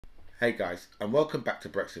Hey guys, and welcome back to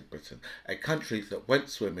Brexit Britain, a country that went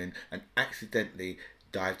swimming and accidentally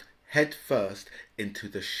dived head first into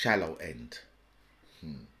the shallow end.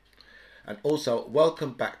 And also,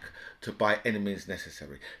 welcome back to By Any Means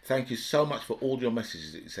Necessary. Thank you so much for all your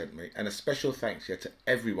messages that you sent me, and a special thanks here to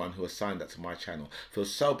everyone who has signed up to my channel. Feel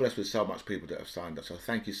so blessed with so much people that have signed up, so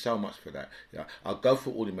thank you so much for that. Yeah, I'll go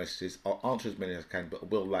through all the messages, I'll answer as many as I can, but I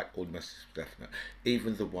will like all the messages definitely,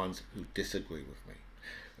 even the ones who disagree with me.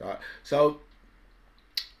 Right, so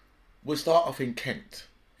we'll start off in Kent.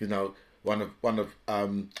 You know, one of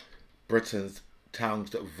Britain's towns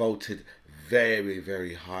that voted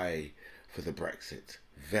very high for the Brexit.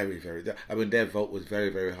 I mean, their vote was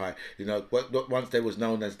very high. You know, once they was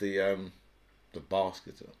known as the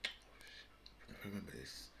basket. I remember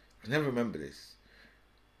this. I never remember this.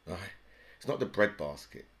 Right, it's not the bread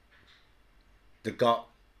basket.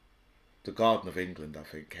 The Garden of England, I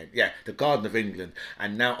think, Kent. Yeah, the Garden of England.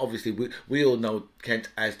 And now, obviously, we all know Kent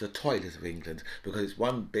as the toilet of England because it's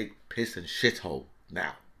one big piss and shithole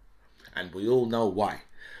now. And we all know why.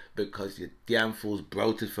 Because you damn fools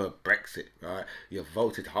voted for Brexit, right? You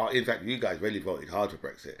voted hard. In fact, you guys really voted hard for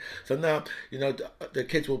Brexit. So now, you know, the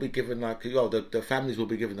kids will be given, like, you know, the families will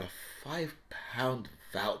be given a £5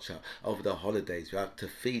 voucher over the holidays, right, to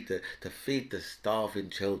feed the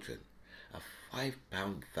starving children. A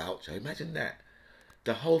 £5 voucher. Imagine that.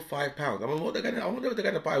 The whole £5. I mean, I wonder what they're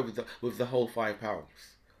gonna buy with the whole £5.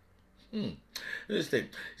 Interesting.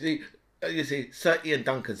 You see, Sir Ian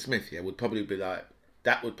Duncan Smith, yeah, would probably be like,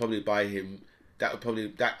 that would probably buy him. That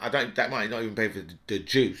might not even pay for the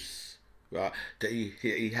juice, right? That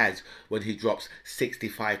he has when he drops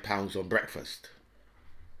 £65 on breakfast.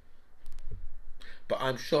 But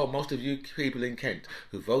I'm sure most of you people in Kent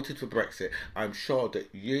who voted for Brexit, I'm sure that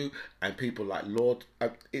you and people like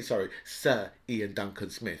Sir Ian Duncan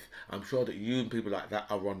Smith, I'm sure that you and people like that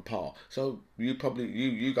are on par. So you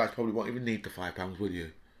guys probably won't even need the £5, will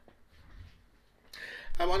you?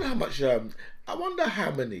 I wonder how much. I wonder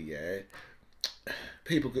how many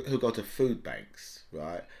people who go to food banks,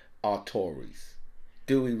 right, are Tories.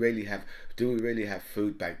 Do we really have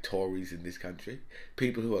food bank Tories in this country?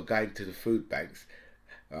 People who are going to the food banks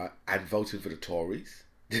and voting for the Tories?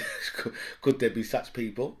 Could there be such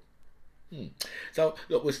people? So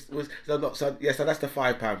look, so that's the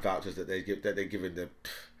 £5 vouchers that they're giving the.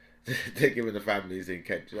 They're giving the families in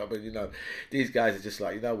Kent. I mean, you know, these guys are just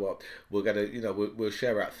like, you know what, we're gonna, you know, we'll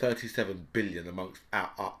share out 37 billion amongst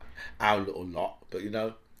our little lot. But you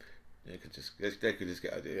know, they could just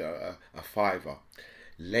get a fiver.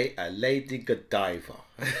 A Lady Godiva.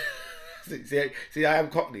 see, I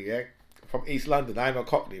am Cockney, yeah, from East London. I'm a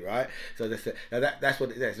Cockney, right? So that's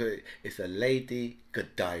what it is. So it's a Lady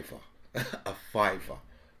Godiva, a fiver.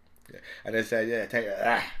 Yeah. And they say, yeah,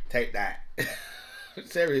 take that.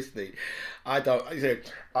 Seriously, I don't.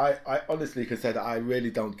 I honestly can say that I really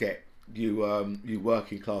don't get you. You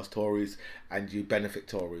working class Tories and you benefit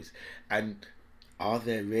Tories. And are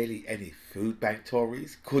there really any food bank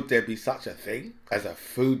Tories? Could there be such a thing as a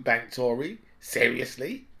food bank Tory?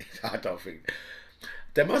 Seriously, I don't think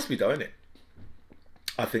there must be, though, isn't it?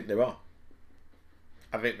 I think there are.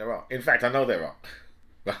 In fact, I know there are.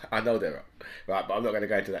 I know there are. Right, but I'm not going to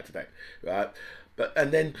go into that today. Right,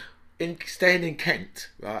 and then. Staying in Kent,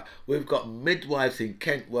 right, we've got midwives in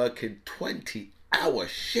Kent working 20-hour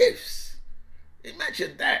shifts.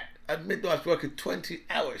 Imagine that, a midwife working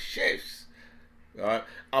 20-hour shifts, right,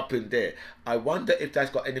 up in there. I wonder if that's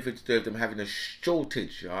got anything to do with them having a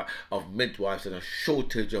shortage, right, of midwives and a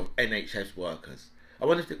shortage of NHS workers. I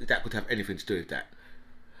wonder if that could have anything to do with that.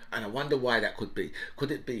 And I wonder why that could be. Could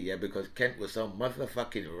it be, yeah, because Kent was so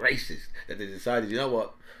motherfucking racist that they decided, you know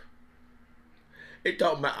what, it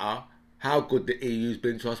don't matter how good the EU's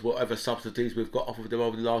been to us, whatever subsidies we've got off of them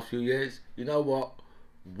over the last few years. You know what?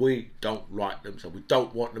 We don't like them, so we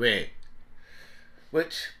don't want them here.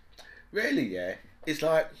 Which, really, yeah, it's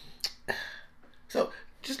like... So,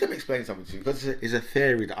 just let me explain something to you, because it's a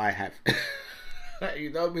theory that I have.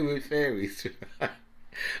 You know me with theories.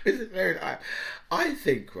 It's a theory that I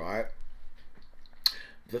think, right,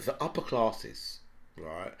 that the upper classes,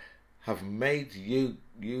 right, have made you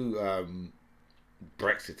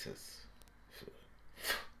Brexiters,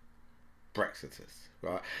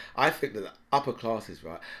 right? I think that the upper classes,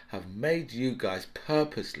 right, have made you guys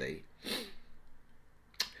purposely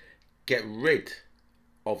get rid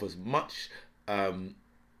of as much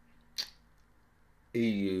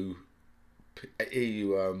EU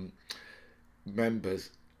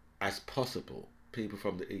members as possible, people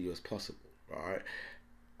from the EU as possible, right?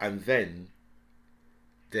 And then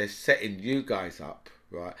they're setting you guys up,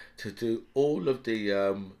 right, to do all of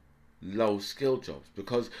the low skill jobs,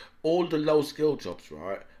 because all the low skill jobs,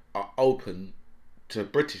 right, are open to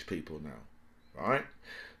British people now, right?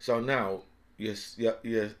 So now you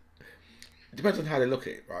it depends on how they look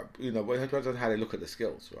at it, right? You know, it depends on how they look at the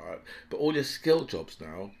skills, right? But all your skill jobs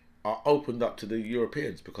now are opened up to the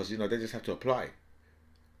Europeans, because you know they just have to apply,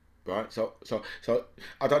 right? So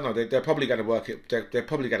I don't know. They're probably going to work it. They're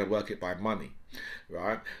probably going to work it by money,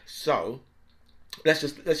 right? So let's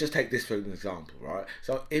just take this for an example, right?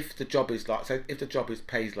 So if the job is like, say, if the job is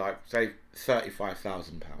pays like, say,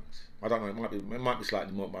 £35,000. I don't know. It might be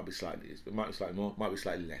slightly more. It might be slightly. It might be slightly more. It might be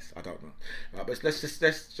slightly less. I don't know. Right, but let's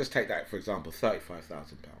just take that for example. £35,000.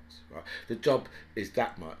 Right. The job is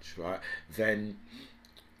that much. Right. Then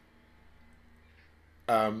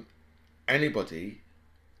anybody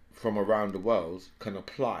from around the world can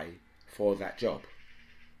apply for that job.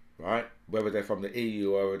 Right. Whether they're from the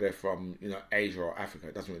EU or whether they're from, you know, Asia or Africa,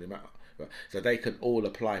 it doesn't really matter. Right. So they can all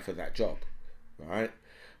apply for that job. Right.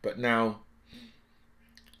 But now,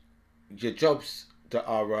 your jobs that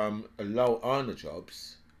are low earner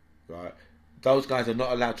jobs, right? Those guys are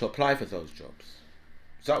not allowed to apply for those jobs.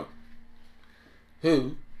 So,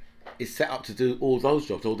 who is set up to do all those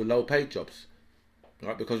jobs, all the low paid jobs,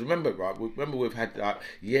 right? Because remember, right? Remember, we've had like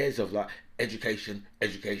years of like education,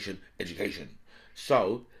 education, education.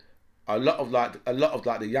 So, a lot of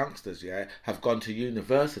the youngsters, yeah, have gone to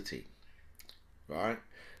university, right?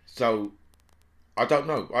 So I don't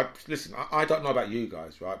know. I don't know about you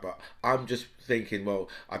guys, right? But I'm just thinking, well,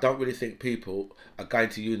 I don't really think people are going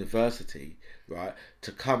to university, right,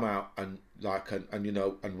 to come out and like and you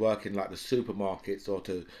know and work in like the supermarkets, or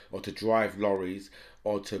to drive lorries,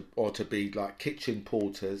 or to be like kitchen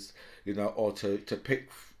porters, you know, or to pick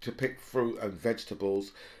fruit and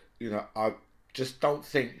vegetables. You know, I just don't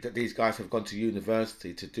think that these guys have gone to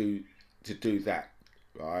university to do that,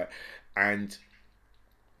 right? And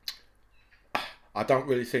I don't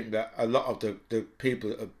really think that a lot of the people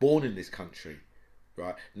that are born in this country,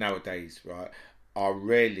 right, nowadays, right, are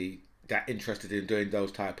really that interested in doing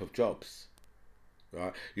those type of jobs,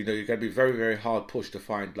 right? You know, you're going to be very, very hard pushed to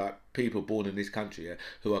find like people born in this country, yeah,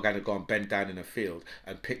 who are going to go and bend down in a field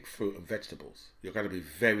and pick fruit and vegetables. You're going to be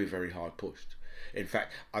very, very hard pushed. In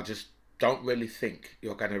fact, I just don't really think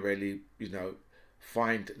you're going to really, you know,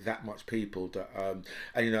 find that much people that and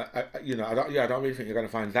I don't really think you're going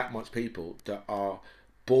to find that much people that are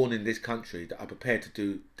born in this country that are prepared to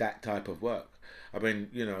do that type of work. I mean,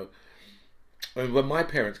 you know, when my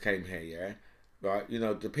parents came here, yeah, right, you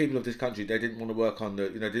know, the people of this country, they didn't want to work on the,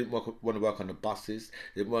 you know, they didn't want to work on the buses,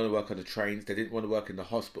 they didn't want to work on the trains, they didn't want to work in the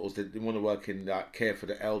hospitals, they didn't want to work in care for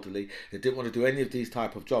the elderly, they didn't want to do any of these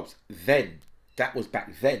type of jobs. Then that was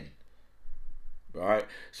back then, right?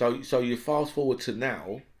 So you fast forward to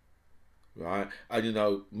now, right? And you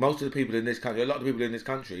know, most of the people in this country, a lot of the people in this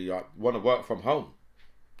country, like, want to work from home.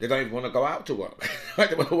 They don't even want to go out to work.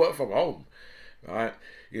 They want to work from home, right?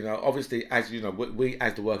 You know, obviously, as you know, we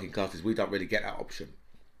as the working classes, we don't really get that option,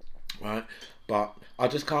 right? But I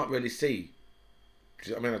just can't really see.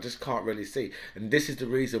 I mean, I just can't really see, and this is the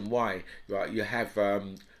reason why, right? You have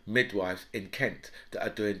midwives in Kent that are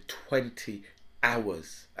doing 20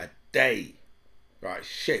 hours a day, right?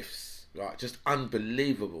 Shifts, right? Just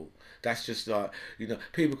unbelievable. That's just like, you know,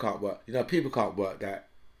 people can't work. You know, people can't work that.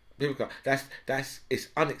 People can't. That's it's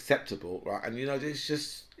unacceptable, right? And you know, it's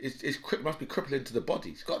just it must be crippling to the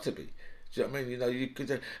body. It's got to be. Do you know what I mean? You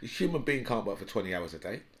know, a human being can't work for 20 hours a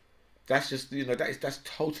day. That's just, you know, that's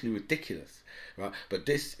totally ridiculous, right? But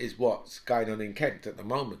this is what's going on in Kent at the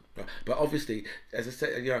moment, right? But obviously, as I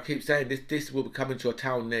said, you know, I keep saying this will be coming to a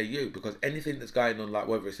town near you, because anything that's going on, like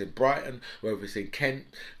whether it's in Brighton, whether it's in Kent,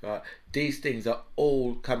 right, these things are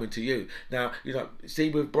all coming to you. Now, you know, see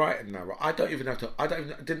with Brighton now, right, I don't even have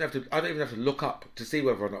to look up to see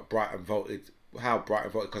whether or not Brighton voted. How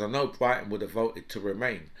Brighton voted, because I know Brighton would have voted to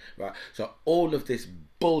remain, right? So all of this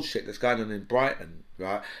bullshit that's going on in Brighton,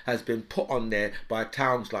 right, has been put on there by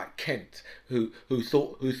towns like Kent, who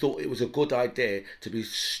thought it was a good idea to be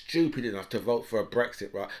stupid enough to vote for a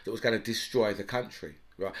Brexit, right, that was going to destroy the country.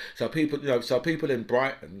 Right, so people, you know, people in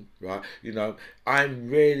Brighton, right, you know, I'm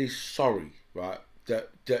really sorry, right, that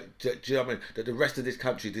do you know what I mean? That the rest of this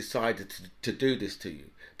country decided to do this to you,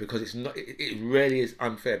 because it's not. It really is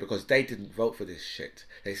unfair, because they didn't vote for this shit.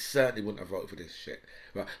 They certainly wouldn't have voted for this shit,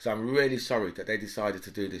 right? So I'm really sorry that they decided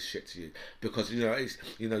to do this shit to you, because you know it's,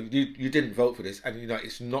 you know, you didn't vote for this, and you know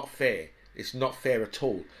it's not fair. It's not fair at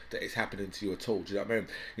all that it's happening to you at all. Do you know what I mean?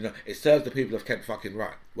 You know, it serves the people of Kent fucking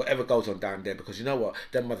right. Whatever goes on down there, because you know what?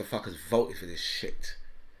 Them motherfuckers voted for this shit.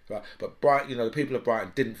 Right? But Brighton, you know, the people of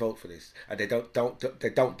Brighton didn't vote for this, and they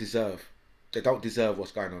don't deserve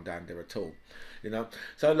what's going on down there at all. You know.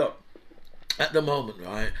 So look, at the moment,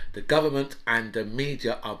 right, the government and the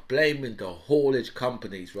media are blaming the haulage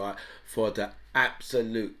companies, right, for the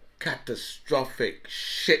absolute catastrophic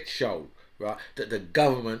shit show, right, that the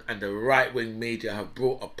government and the right-wing media have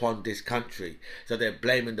brought upon this country. So they're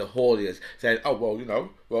blaming the hauliers, saying, oh,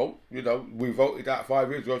 we voted out 5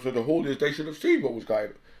 years ago, so the hauliers, they should have seen what was going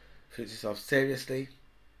on. Think to yourself, seriously,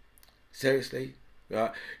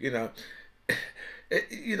 right,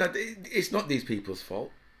 it's not these people's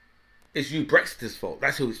fault. It's you Brexiters' fault.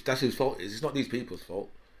 That's whose fault it is. It's not these people's fault,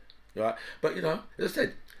 right? But as I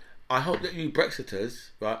said, I hope that you Brexiters,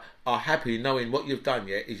 right, are happy knowing what you've done.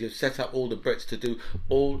 Yeah, is you've set up all the Brits to do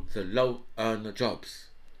all the low earner jobs.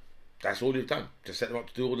 That's all you've done. Just set them up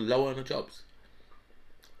to do all the low earner jobs,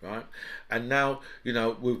 right? And now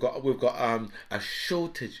we've got a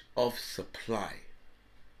shortage of supply,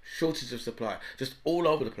 just all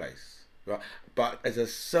over the place, right? But there's a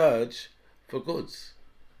surge for goods.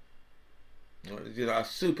 A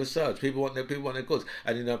super surge. People want their goods,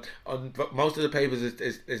 and on most of the papers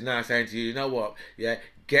is now saying to you, you know what? Yeah,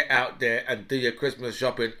 get out there and do your Christmas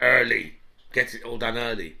shopping early. Get it all done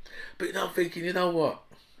early. But I'm thinking, you know what?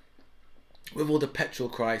 With all the petrol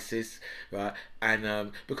crisis, right,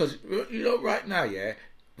 and because right now, yeah,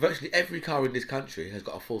 virtually every car in this country has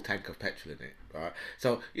got a full tank of petrol in it, right?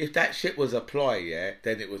 So if that shit was a ploy, yeah,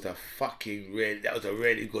 then it was a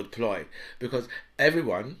really good ploy, because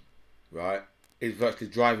everyone, right, is virtually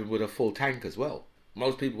driving with a full tank as well.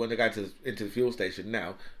 Most people, when they go into the fuel station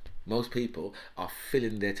now, most people are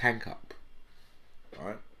filling their tank up,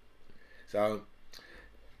 right? So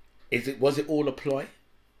was it all a ploy,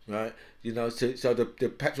 right? So the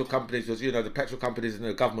petrol companies the petrol companies and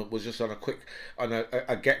the government was just on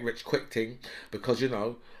a get rich quick thing, because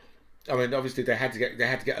obviously they had to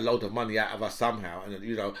get a load of money out of us somehow,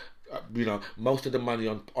 and most of the money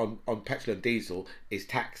on petrol and diesel is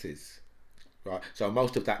taxes. Right, so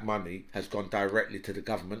most of that money has gone directly to the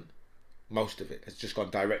government. Most of it has just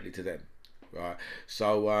gone directly to them, right?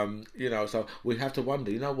 So so we have to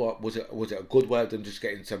wonder. What was it a good way of them just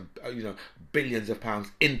getting some billions of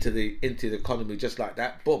pounds into the economy just like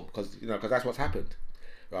that? Boom, because that's what's happened,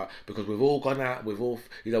 right? Because we've all gone out, we've all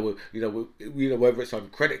whether it's on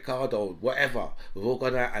credit card or whatever, we've all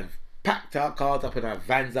gone out and packed our cars up and our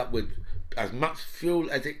vans up with as much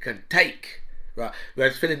fuel as it can take. Right, where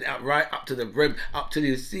it's filling it up right up to the brim, up till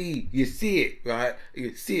you see it, right?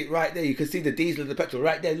 You see it right there. You can see the diesel and the petrol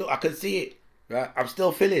right there. Look, I can see it. Right, I'm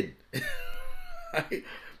still filling. Right?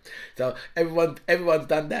 So everyone's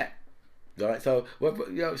done that. Right, so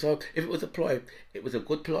so if it was a ploy, it was a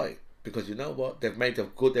good ploy, because you know what? They've made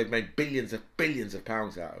billions of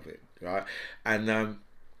pounds out of it, right? And and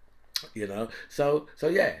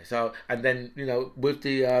then with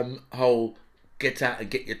the whole get out and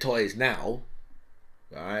get your toys now.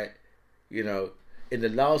 Right, in the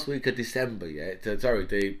last week of December,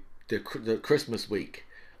 the Christmas week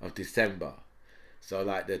of December, so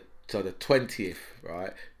the 20th,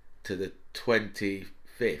 right, to the 25th,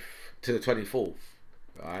 to the 24th,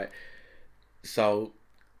 right. So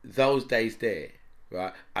those days there,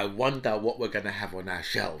 right, I wonder what we're going to have on our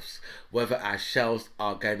shelves. Whether our shelves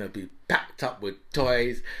are going to be packed up with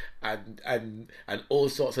toys and all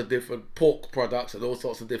sorts of different pork products and all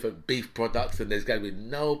sorts of different beef products, and there's going to be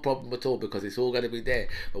no problem at all, because it's all going to be there.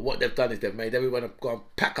 But what they've done is they've made everyone go and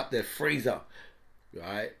pack up their freezer,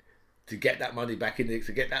 right, to get that money back in the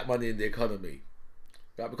economy,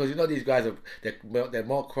 right? Because these guys they're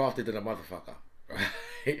more crafted than a motherfucker.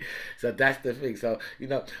 Right? So that's the thing. So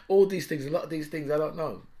all these things, a lot of these things I don't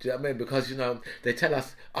know. Do you know what I mean? Because they tell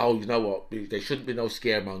us, oh, you know what, there shouldn't be no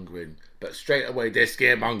scaremongering, but straight away they're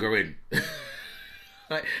scaremongering.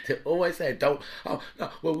 Right? They always say, we won't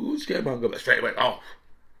scaremonger, but straight away,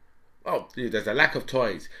 there's a lack of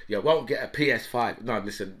toys. You won't get a PS5. No,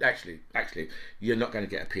 listen, actually, you're not going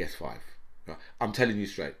to get a PS5. I'm telling you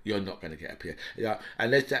straight, you're not going to get a PS.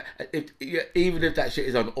 Unless even if that shit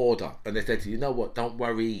is on order, and they say to you, know what, don't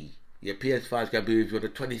worry, your PS5 is going to be with you on the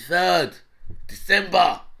 23rd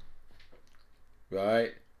December,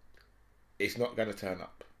 right? It's not going to turn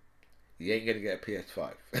up. You ain't going to get a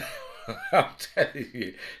PS5. I'm telling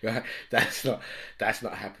you, right? That's not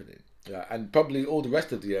happening. And probably all the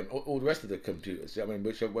rest of the computers. I mean,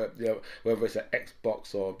 whether it's an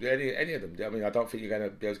Xbox or any of them. I mean, I don't think you're going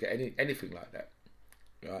to be able to get anything like that.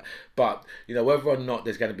 Right? But whether or not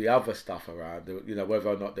there's going to be other stuff around. Whether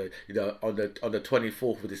or not on the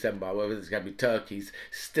 24th of December, whether there's going to be turkeys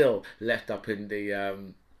still left up in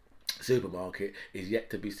the supermarket is yet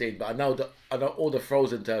to be seen. But I know all the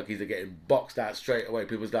frozen turkeys are getting boxed out straight away.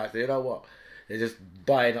 People's like, you know what? They're just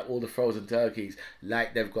buying up all the frozen turkeys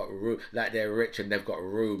like they've got room, like they're rich and they've got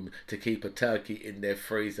room to keep a turkey in their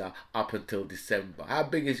freezer up until December. How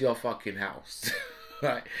big is your fucking house?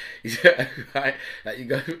 Right, yeah, right. Like you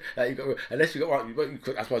go, unless you got one.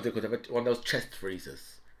 That's why they could have one of those chest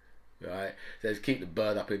freezers, right? So just keep the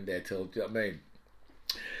bird up in there till. Do you know what I mean?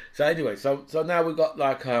 So anyway, so now we've got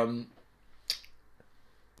like the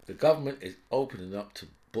government is opening up to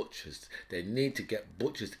butchers. They need to get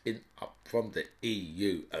butchers in up from the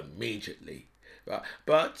EU immediately, right?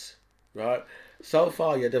 But right, so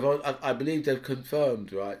far, yeah, I believe they've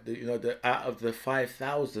confirmed, right, that, you know, that out of the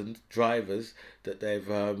 5,000 drivers that they've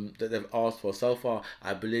asked for so far,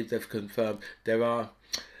 I believe they've confirmed there are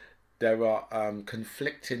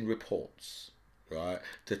conflicting reports, right,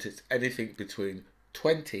 that it's anything between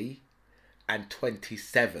 20 and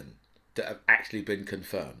 27 that have actually been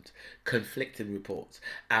confirmed. Conflicting reports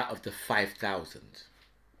out of the 5,000.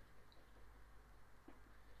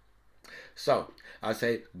 So I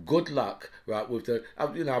say good luck, right? With the,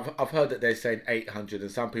 you know, I've heard that they're saying 800,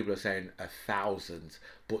 and some people are saying 1,000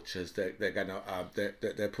 butchers they're gonna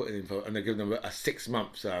they're putting in for, and they're giving them a 6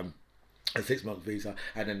 months visa,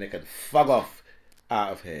 and then they can fuck off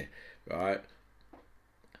out of here, right?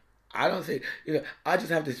 I don't think, you know, I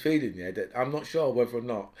just have this feeling, yeah, that I'm not sure whether or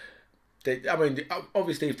not I mean,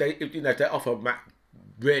 obviously, if you know, if they offer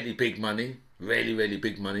really big money, really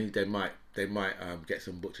big money, they might get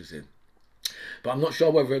some butchers in. But I'm not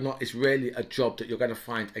sure whether or not it's really a job that you're going to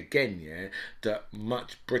find again, yeah, that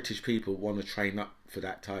much British people want to train up for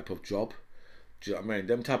that type of job. Do you know what I mean?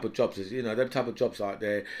 Them type of jobs is, you know, them type of jobs like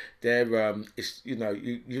they're it's, you know,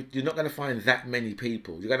 you're not going to find that many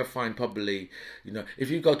people. You're going to find probably, you know, if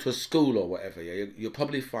you go to a school or whatever, yeah, you'll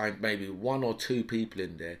probably find maybe 1 or 2 people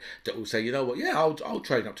in there that will say, you know what, yeah, I'll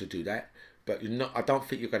train up to do that. But you're not. I don't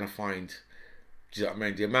think you're going to find. Do you know what I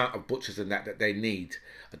mean? The amount of butchers and that they need,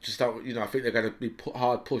 I just don't. You know, I think they're going to be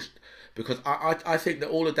hard pushed, because I think that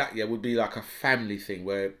all of that, yeah, would be like a family thing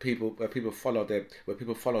where people follow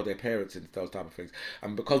their parents and those type of things.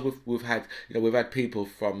 And because we've had, you know, we've had people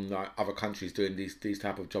from like other countries doing these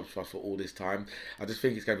type of jobs for us for all this time. I just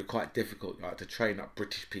think it's going to be quite difficult, like, to train up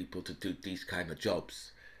British people to do these kind of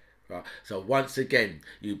jobs. Right. So once again,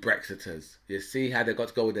 you Brexiters, you see how they got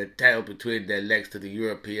to go with their tail between their legs to the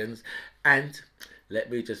Europeans. And let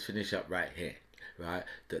me just finish up right here, right?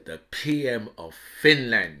 That the PM of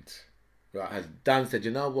Finland, right, has said,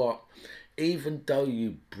 you know what? Even though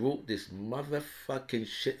you brought this motherfucking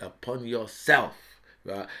shit upon yourself,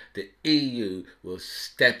 right, the EU will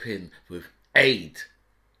step in with aid.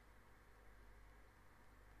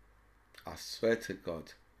 I swear to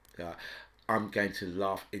God, right, I'm going to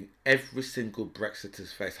laugh in every single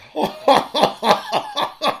Brexiter's face.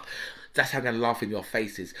 That's how I'm going to laugh in your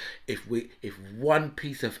faces. If one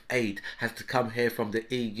piece of aid has to come here from the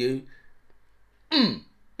EU, I'm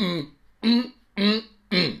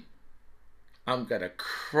going to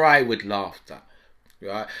cry with laughter,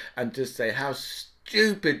 right? And just say how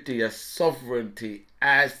stupid do your sovereignty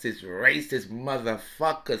as this racist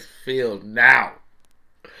motherfuckers feel now.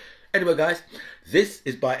 Anyway, guys, this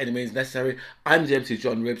is By Any Means Necessary. I'm the MC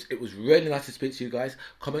John Ribs. It was really nice to speak to you guys.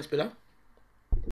 Comments below.